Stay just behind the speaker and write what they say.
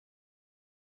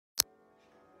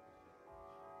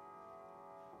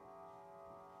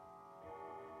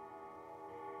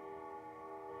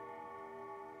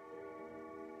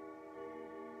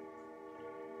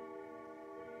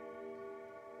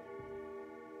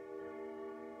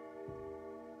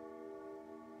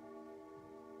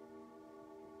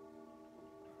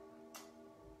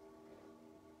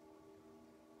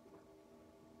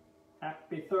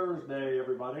Happy Thursday,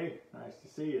 everybody. Nice to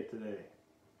see you today.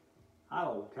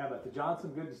 Hello, Tabitha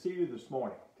Johnson. Good to see you this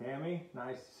morning. Tammy,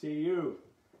 nice to see you.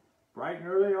 Bright and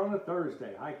early on a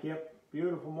Thursday. Hi, Kip.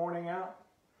 Beautiful morning out.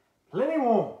 Plenty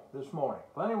warm this morning.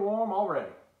 Plenty warm already.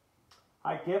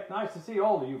 Hi, Kip. Nice to see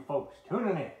all of you folks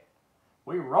tuning in.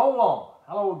 We roll on.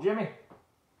 Hello, Jimmy.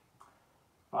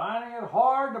 Finding it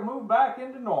hard to move back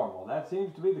into normal. That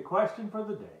seems to be the question for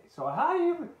the day. So how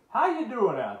you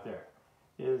doing out there?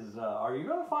 Are you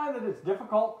going to find that it's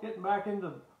difficult getting back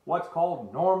into what's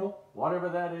called normal, whatever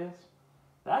that is?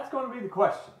 That's going to be the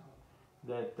question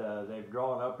that they've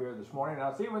drawn up here this morning.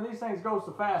 Now, see, when these things go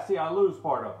so fast, see, I lose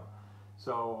part of them.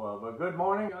 So, but good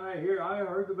morning. I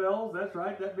heard the bells. That's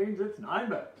right. That means it's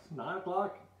 9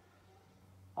 o'clock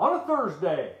on a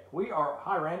Thursday.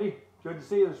 Hi, Randy. Good to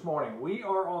see you this morning. We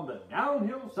are on the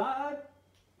downhill side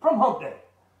from Hump Day.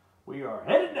 We are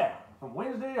headed down from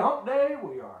Wednesday to Hump Day.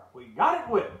 We got it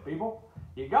with it, people.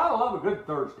 You gotta love a good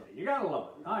Thursday. You gotta love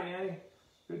it. Hi, Annie.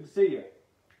 Good to see you.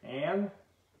 Ann.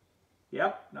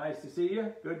 Yep, nice to see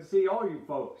you. Good to see all you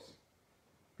folks.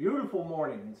 Beautiful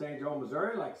morning in St. Joe,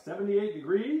 Missouri, like 78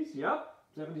 degrees. Yep,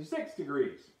 76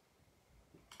 degrees.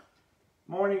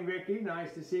 Morning, Vicki.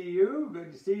 Nice to see you.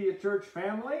 Good to see you, church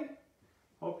family.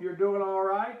 Hope you're doing all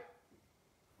right.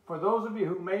 For those of you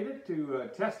who made it to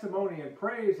testimony and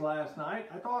praise last night,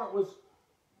 I thought it was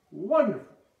wonderful.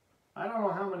 I don't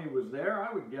know how many was there.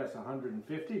 I would guess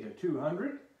 150 to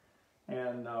 200.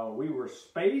 And we were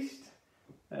spaced,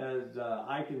 as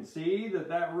I can see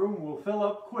that room will fill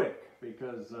up quick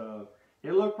because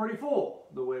it looked pretty full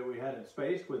the way we had it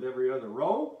spaced with every other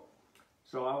row.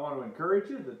 So I want to encourage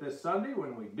you that this Sunday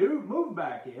when we do move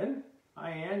back in, hi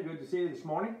Ann, good to see you this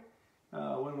morning.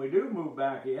 When we do move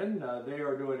back in, they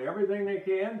are doing everything they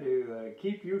can to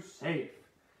keep you safe.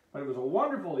 But it was a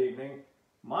wonderful evening.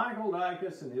 Michael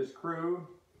Dicus and his crew,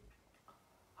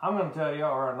 I'm going to tell you,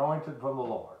 are anointed from the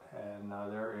Lord. And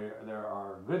there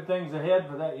are good things ahead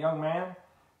for that young man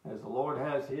as the Lord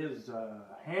has his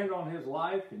hand on his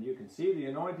life, and you can see the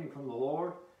anointing from the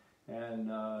Lord.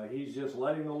 And he's just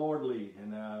letting the Lord lead.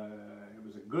 And it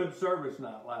was a good service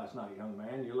last night, young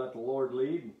man. You let the Lord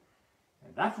lead.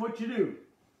 And that's what you do.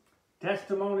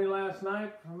 Testimony last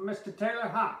night from Mr. Taylor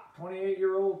Hop,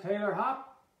 28-year-old Taylor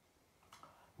Hop.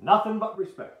 Nothing but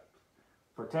respect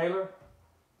for Taylor,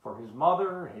 for his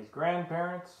mother, his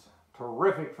grandparents,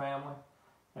 terrific family.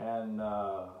 And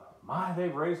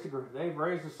they've raised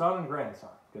a son and grandson,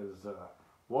 because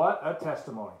what a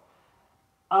testimony.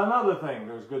 Another thing,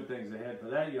 there's good things ahead for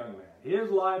that young man. His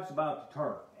life's about to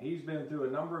turn. He's been through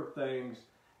a number of things,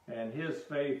 and his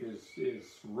faith is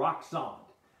rock solid.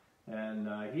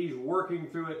 And he's working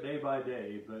through it day by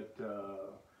day. But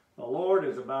the Lord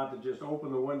is about to just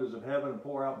open the windows of heaven and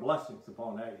pour out blessings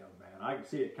upon that young man. I can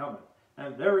see it coming.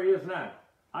 And there he is now.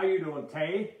 How you doing,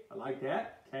 Tay? I like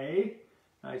that. Tay,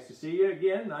 nice to see you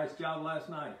again. Nice job last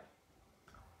night.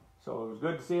 So it was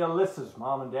good to see Alyssa's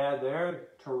mom and dad there.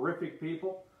 Terrific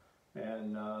people.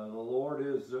 And the Lord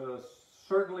is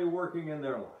certainly working in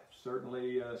their lives.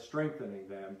 Certainly strengthening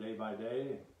them day by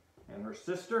day. And her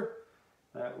sister,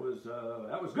 that was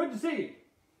good to see.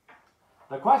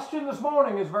 The question this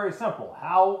morning is very simple.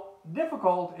 How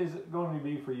difficult is it going to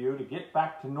be for you to get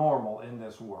back to normal in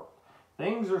this world?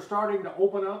 Things are starting to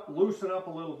open up, loosen up a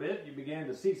little bit. You began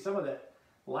to see some of that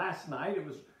last night.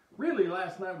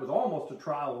 Last night was almost a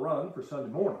trial run for Sunday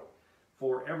morning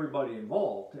for everybody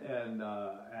involved. And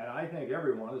I think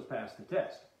everyone has passed the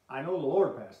test. I know the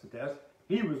Lord passed the test.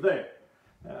 He was there.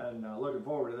 And looking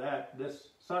forward to that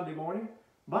this Sunday morning.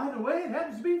 By the way, it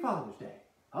happens to be Father's Day.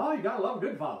 Oh, you gotta love a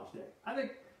good Father's Day. I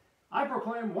think I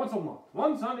proclaim once a month.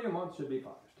 One Sunday a month should be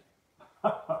Father's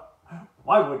Day.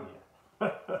 Why wouldn't you?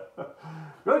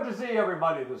 Good to see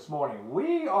everybody this morning.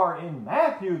 We are in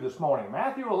Matthew this morning.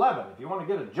 Matthew 11. If you want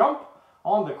to get a jump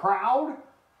on the crowd,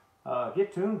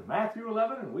 get tuned to Matthew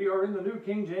 11. And we are in the New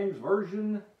King James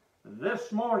Version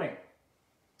this morning.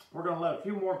 We're going to let a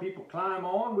few more people climb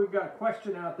on. We've got a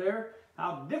question out there.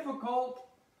 How difficult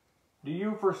do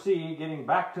you foresee getting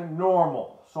back to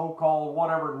normal, so-called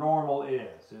whatever normal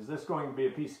is? Is this going to be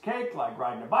a piece of cake like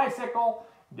riding a bicycle?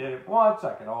 Did it once,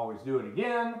 I can always do it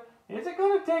again. Is it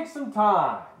going to take some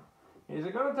time? Is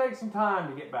it going to take some time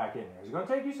to get back in there? Is it going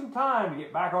to take you some time to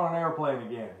get back on an airplane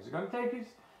again? Is it going to take you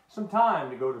some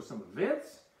time to go to some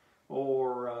events?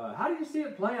 Or how do you see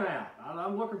it playing out?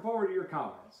 I'm looking forward to your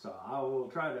comments. I will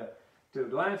try to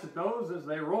glance at those as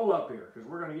they roll up here, because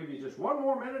we're going to give you just one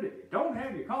more minute. If you don't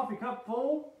have your coffee cup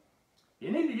full, you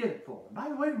need to get it full. And by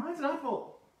the way, mine's not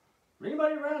full.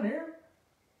 Anybody around here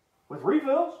with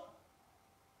refills?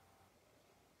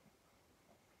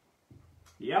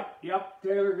 Yep,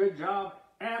 Taylor, good job.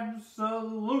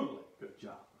 Absolutely good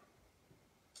job.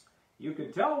 You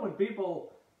can tell when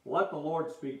people let the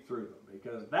Lord speak through them,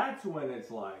 because that's when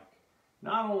it's like,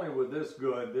 not only was this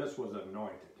good, this was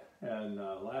anointed. And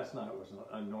last night was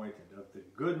anointed of the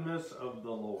goodness of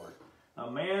the Lord.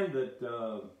 A man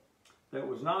that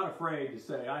was not afraid to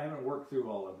say, I haven't worked through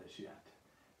all of this yet.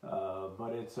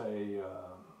 But it's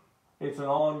an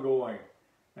ongoing,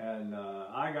 and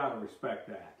I got to respect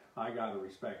that.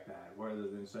 Rather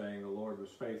than saying the Lord was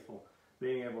faithful,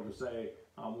 being able to say,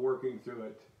 I'm working through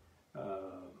it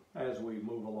as we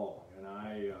move along. And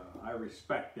I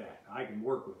respect that. I can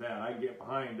work with that. I can get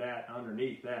behind that,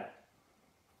 underneath that.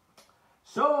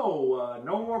 So,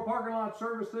 no more parking lot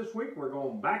service this week. We're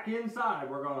going back inside.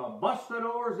 We're going to bust the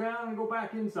doors down and go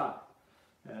back inside.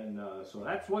 And so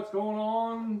that's what's going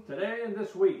on today and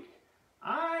this week.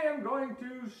 I am going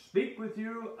to speak with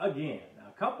you again.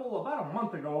 About a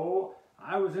month ago,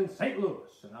 I was in St. Louis,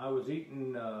 and I was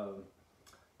eating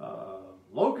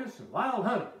locusts and wild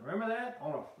honey. Remember that?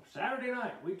 On a Saturday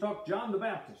night, we talked John the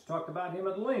Baptist, talked about him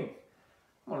at length.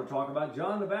 I'm going to talk about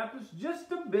John the Baptist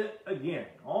just a bit again,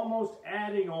 almost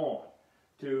adding on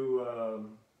to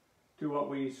what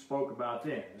we spoke about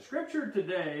then. The scripture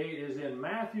today is in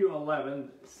Matthew 11,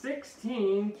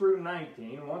 16 through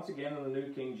 19, once again in the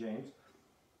New King James.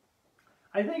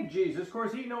 I think Jesus, of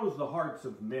course, he knows the hearts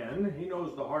of men. He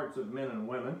knows the hearts of men and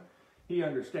women. He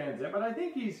understands that. But I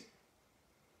think he's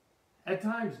at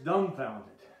times dumbfounded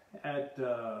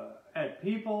at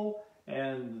people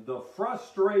and the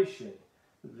frustration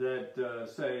that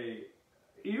say,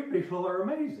 you people are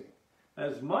amazing.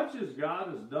 As much as God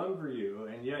has done for you,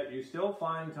 and yet you still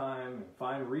find time and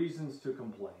find reasons to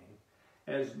complain.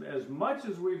 As much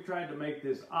as we've tried to make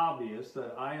this obvious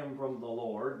that I am from the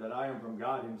Lord, that I am from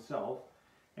God himself,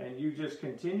 and you just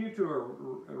continue to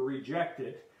reject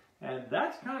it, and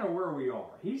that's kind of where we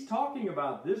are. He's talking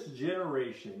about this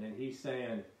generation, and he's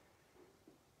saying,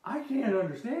 I can't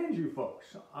understand you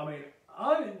folks. I mean,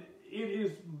 it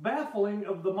is baffling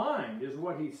of the mind, is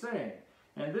what he's saying.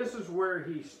 And this is where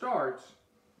he starts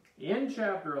in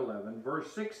chapter 11,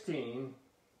 verse 16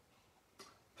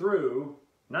 through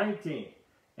 19.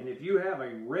 And if you have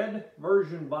a red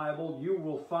version Bible, you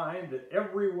will find that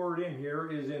every word in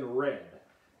here is in red.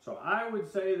 So I would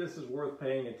say this is worth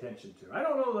paying attention to. I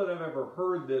don't know that I've ever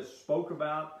heard this spoke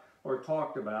about or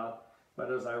talked about,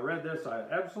 but as I read this, I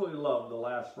absolutely love the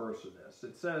last verse of this.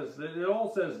 It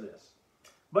all says this,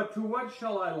 but to what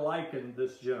shall I liken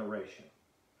this generation?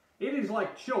 It is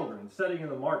like children sitting in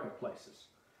the marketplaces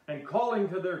and calling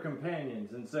to their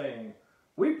companions and saying,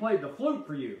 we played the flute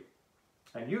for you,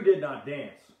 and you did not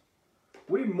dance.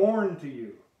 We mourned to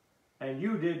you, and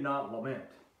you did not lament.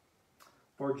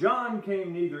 For John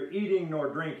came neither eating nor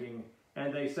drinking,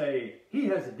 and they say, he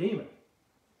has a demon.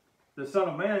 The Son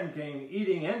of Man came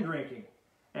eating and drinking,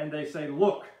 and they say,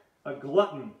 look, a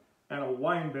glutton and a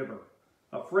winebibber,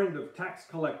 a friend of tax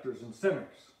collectors and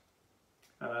sinners.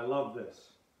 And I love this.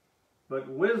 But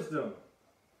wisdom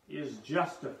is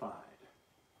justified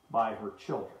by her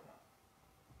children.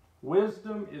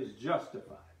 Wisdom is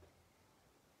justified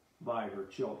by her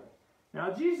children. Now,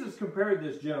 Jesus compared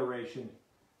this generation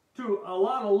to a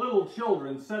lot of little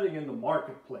children sitting in the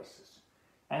marketplaces.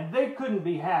 And they couldn't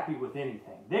be happy with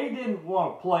anything. They didn't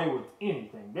want to play with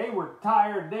anything. They were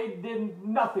tired.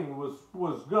 Nothing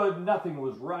was good. Nothing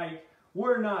was right.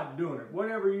 We're not doing it.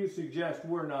 Whatever you suggest,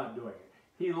 we're not doing it.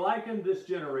 He likened this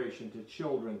generation to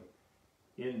children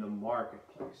in the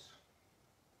marketplace.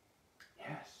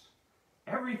 Yes.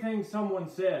 Everything someone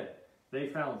said, they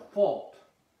found fault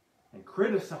and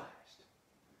criticized.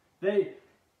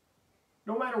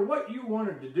 No matter what you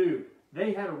wanted to do,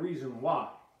 they had a reason why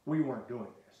we weren't doing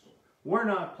this. We're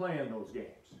not playing those games.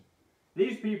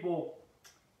 These people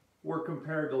were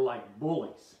compared to like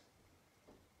bullies.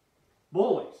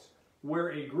 Bullies, where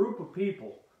a group of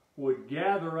people would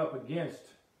gather up against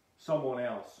someone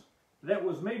else that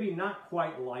was maybe not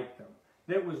quite like them,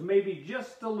 that was maybe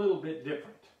just a little bit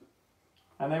different.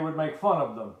 And they would make fun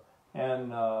of them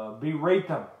and berate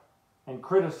them and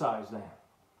criticize them.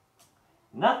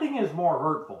 Nothing is more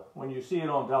hurtful when you see it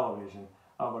on television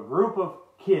of a group of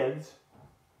kids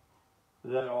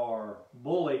that are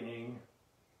bullying.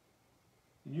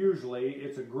 Usually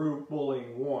it's a group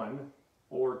bullying one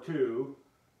or two,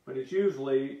 but it's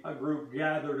usually a group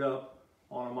gathered up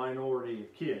on a minority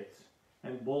of kids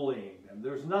and bullying them.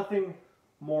 There's nothing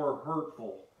more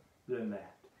hurtful than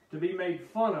that. To be made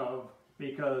fun of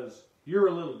because you're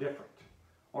a little different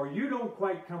or you don't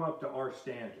quite come up to our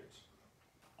standards.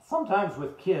 Sometimes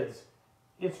with kids,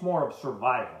 it's more of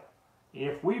survival.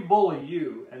 If we bully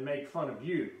you and make fun of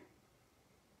you,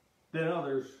 then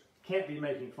others can't be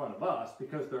making fun of us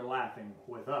because they're laughing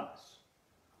with us.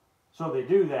 So they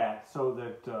do that so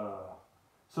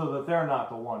that they're not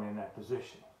the one in that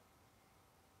position.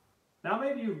 Now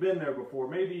maybe you've been there before.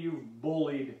 Maybe you've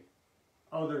bullied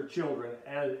other children.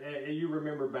 As you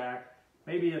remember back,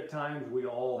 maybe at times we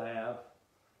all have.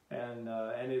 And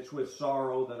it's with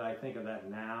sorrow that I think of that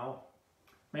now.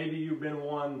 Maybe you've been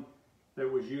one that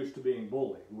was used to being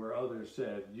bullied, where others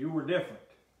said you were different.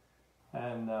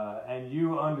 And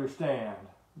you understand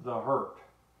the hurt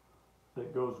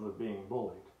that goes with being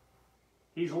bullied.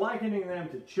 He's likening them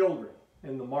to children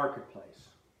in the marketplace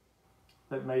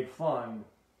that made fun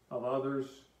of others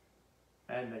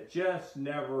and that just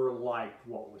never liked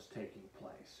what was taking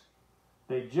place.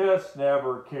 They just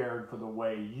never cared for the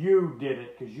way you did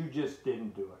it because you just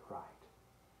didn't do it right.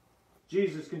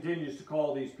 Jesus continues to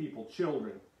call these people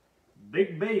children,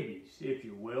 big babies, if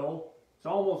you will. It's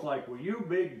almost like, well, you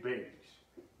big babies,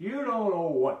 you don't know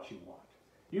what you want.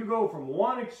 You go from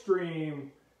one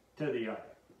extreme to the other.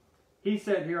 He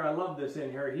said here, I love this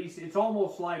in here, it's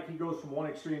almost like he goes from one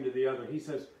extreme to the other. He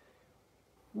says,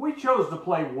 we chose to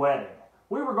play wedding.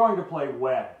 We were going to play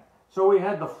wedding. So we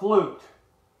had the flute,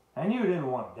 and you didn't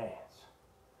want to dance.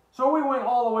 So we went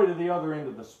all the way to the other end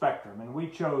of the spectrum, and we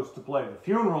chose to play the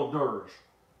funeral dirge.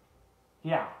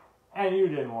 Yeah, and you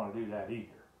didn't want to do that either.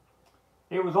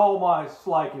 It was almost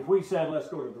like if we said, let's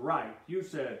go to the right, you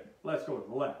said, let's go to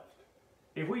the left.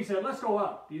 If we said, let's go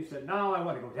up, you said, no, I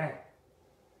want to go down.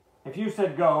 If you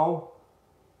said go,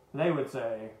 they would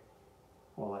say,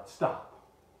 well, let's stop.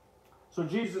 So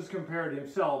Jesus compared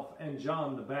himself and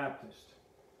John the Baptist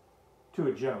to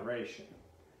a generation.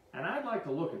 And I'd like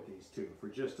to look at these two for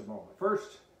just a moment.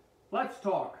 First, let's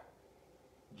talk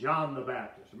John the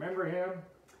Baptist. Remember him?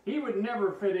 He would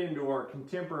never fit into our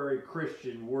contemporary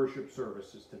Christian worship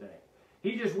services today.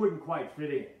 He just wouldn't quite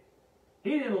fit in.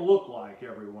 He didn't look like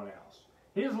everyone else.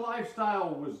 His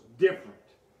lifestyle was different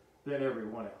than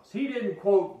everyone else. He didn't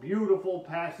quote beautiful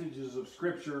passages of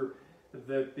Scripture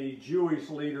that the Jewish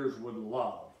leaders would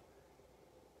love.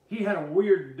 He had a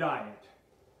weird diet,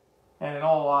 and in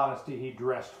all honesty, he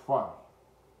dressed funny.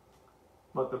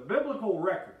 But the biblical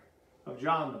record of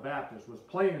John the Baptist was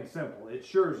plain and simple. It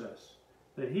assures us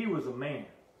that he was a man.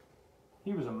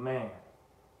 He was a man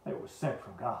that was sent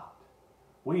from God.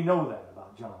 We know that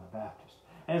about John the Baptist.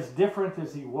 As different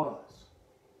as he was,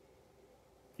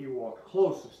 he walked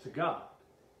closest to God.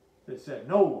 That said,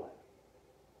 no one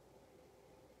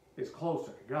is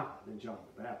closer to God than John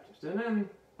the Baptist. And then,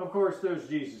 of course, there's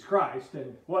Jesus Christ.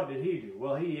 And what did he do?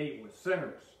 Well, he ate with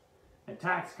sinners and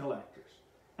tax collectors.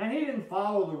 And he didn't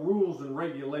follow the rules and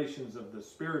regulations of the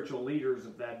spiritual leaders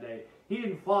of that day. He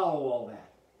didn't follow all that.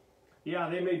 Yeah,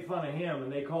 they made fun of him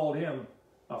and they called him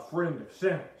a friend of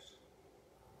sinners.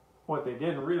 What they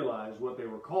didn't realize, what they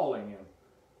were calling him,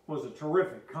 was a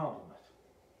terrific compliment.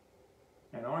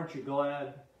 And aren't you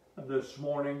glad this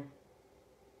morning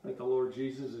that the Lord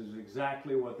Jesus is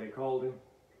exactly what they called him?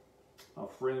 A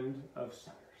friend of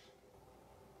sinners.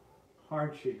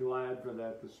 Aren't you glad for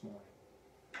that this morning?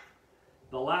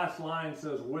 The last line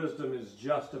says, wisdom is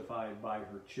justified by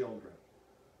her children.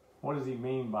 What does he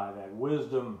mean by that?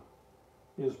 Wisdom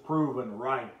is proven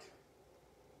right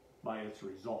by its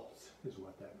results, is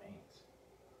what that means.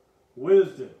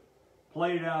 Wisdom,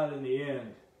 played out in the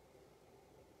end,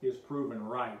 is proven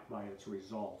right by its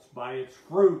results, by its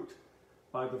fruit,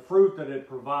 by the fruit that it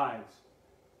provides.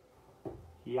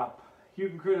 Yep. You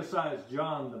can criticize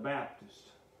John the Baptist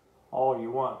all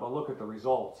you want, but look at the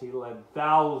results. He led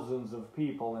thousands of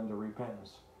people into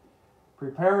repentance,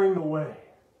 preparing the way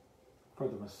for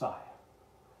the Messiah.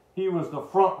 He was the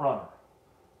front runner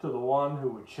to the one who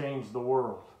would change the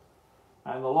world.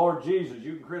 And the Lord Jesus,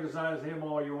 you can criticize him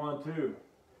all you want to,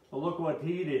 but look what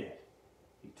he did.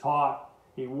 He taught,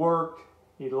 he worked,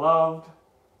 he loved,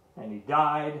 and he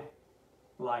died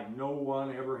like no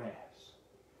one ever has.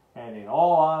 And in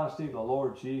all honesty, the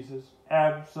Lord Jesus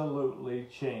absolutely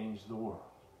changed the world.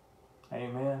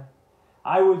 Amen.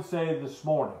 I would say this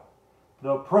morning,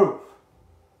 the proof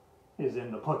is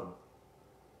in the pudding.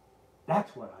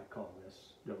 That's what I call this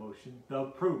devotion. The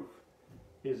proof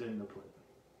is in the pudding.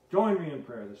 Join me in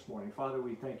prayer this morning. Father,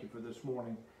 we thank you for this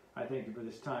morning. I thank you for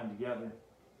this time together.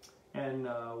 And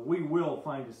we will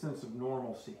find a sense of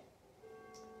normalcy.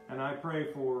 And I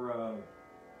pray for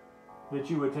that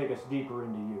you would take us deeper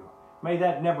into you. May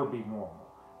that never be normal.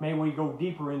 May we go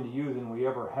deeper into you than we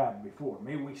ever have before.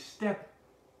 May we step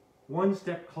one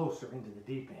step closer into the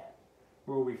deep end,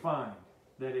 where we find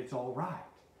that it's all right.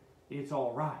 It's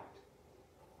all right.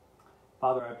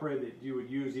 Father, I pray that you would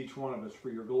use each one of us for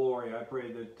your glory. I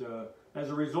pray that as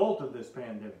a result of this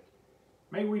pandemic,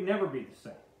 may we never be the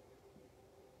same.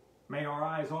 May our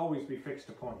eyes always be fixed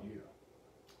upon you,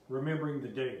 remembering the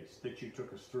days that you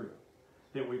took us through,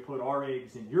 that we put our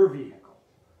eggs in your vehicle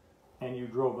and you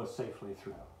drove us safely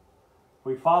through.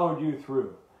 We followed you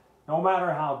through. No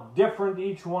matter how different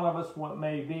each one of us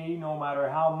may be, no matter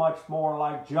how much more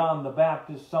like John the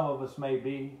Baptist some of us may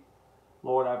be,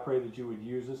 Lord, I pray that you would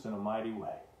use us in a mighty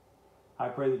way. I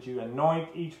pray that you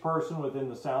anoint each person within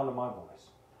the sound of my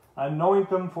voice. Anoint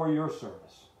them for your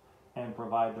service and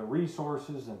provide the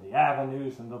resources and the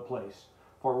avenues and the place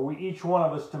for each one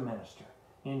of us to minister.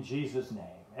 In Jesus' name,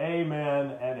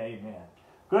 amen and amen.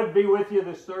 Good to be with you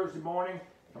this Thursday morning.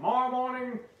 Tomorrow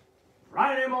morning,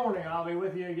 Friday morning, I'll be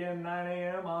with you again 9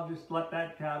 a.m. I'll just let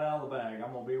that cat out of the bag.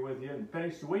 I'm going to be with you and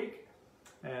finish the week.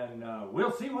 And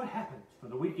we'll see what happens for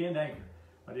the weekend anchor.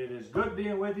 But it is good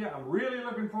being with you. I'm really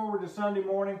looking forward to Sunday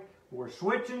morning. We're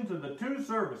switching to the 2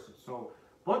 services. So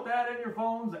put that in your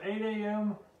phones, 8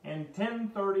 a.m. and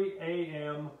 10:30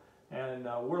 a.m. And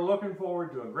we're looking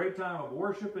forward to a great time of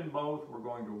worship in both. We're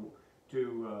going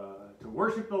to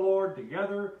worship the Lord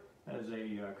together as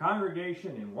a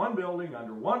congregation in one building,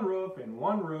 under one roof, in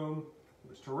one room. It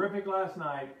was terrific last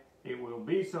night. It will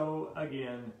be so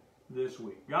again this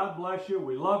week. God bless you.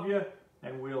 We love you,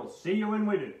 and we'll see you when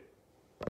we do.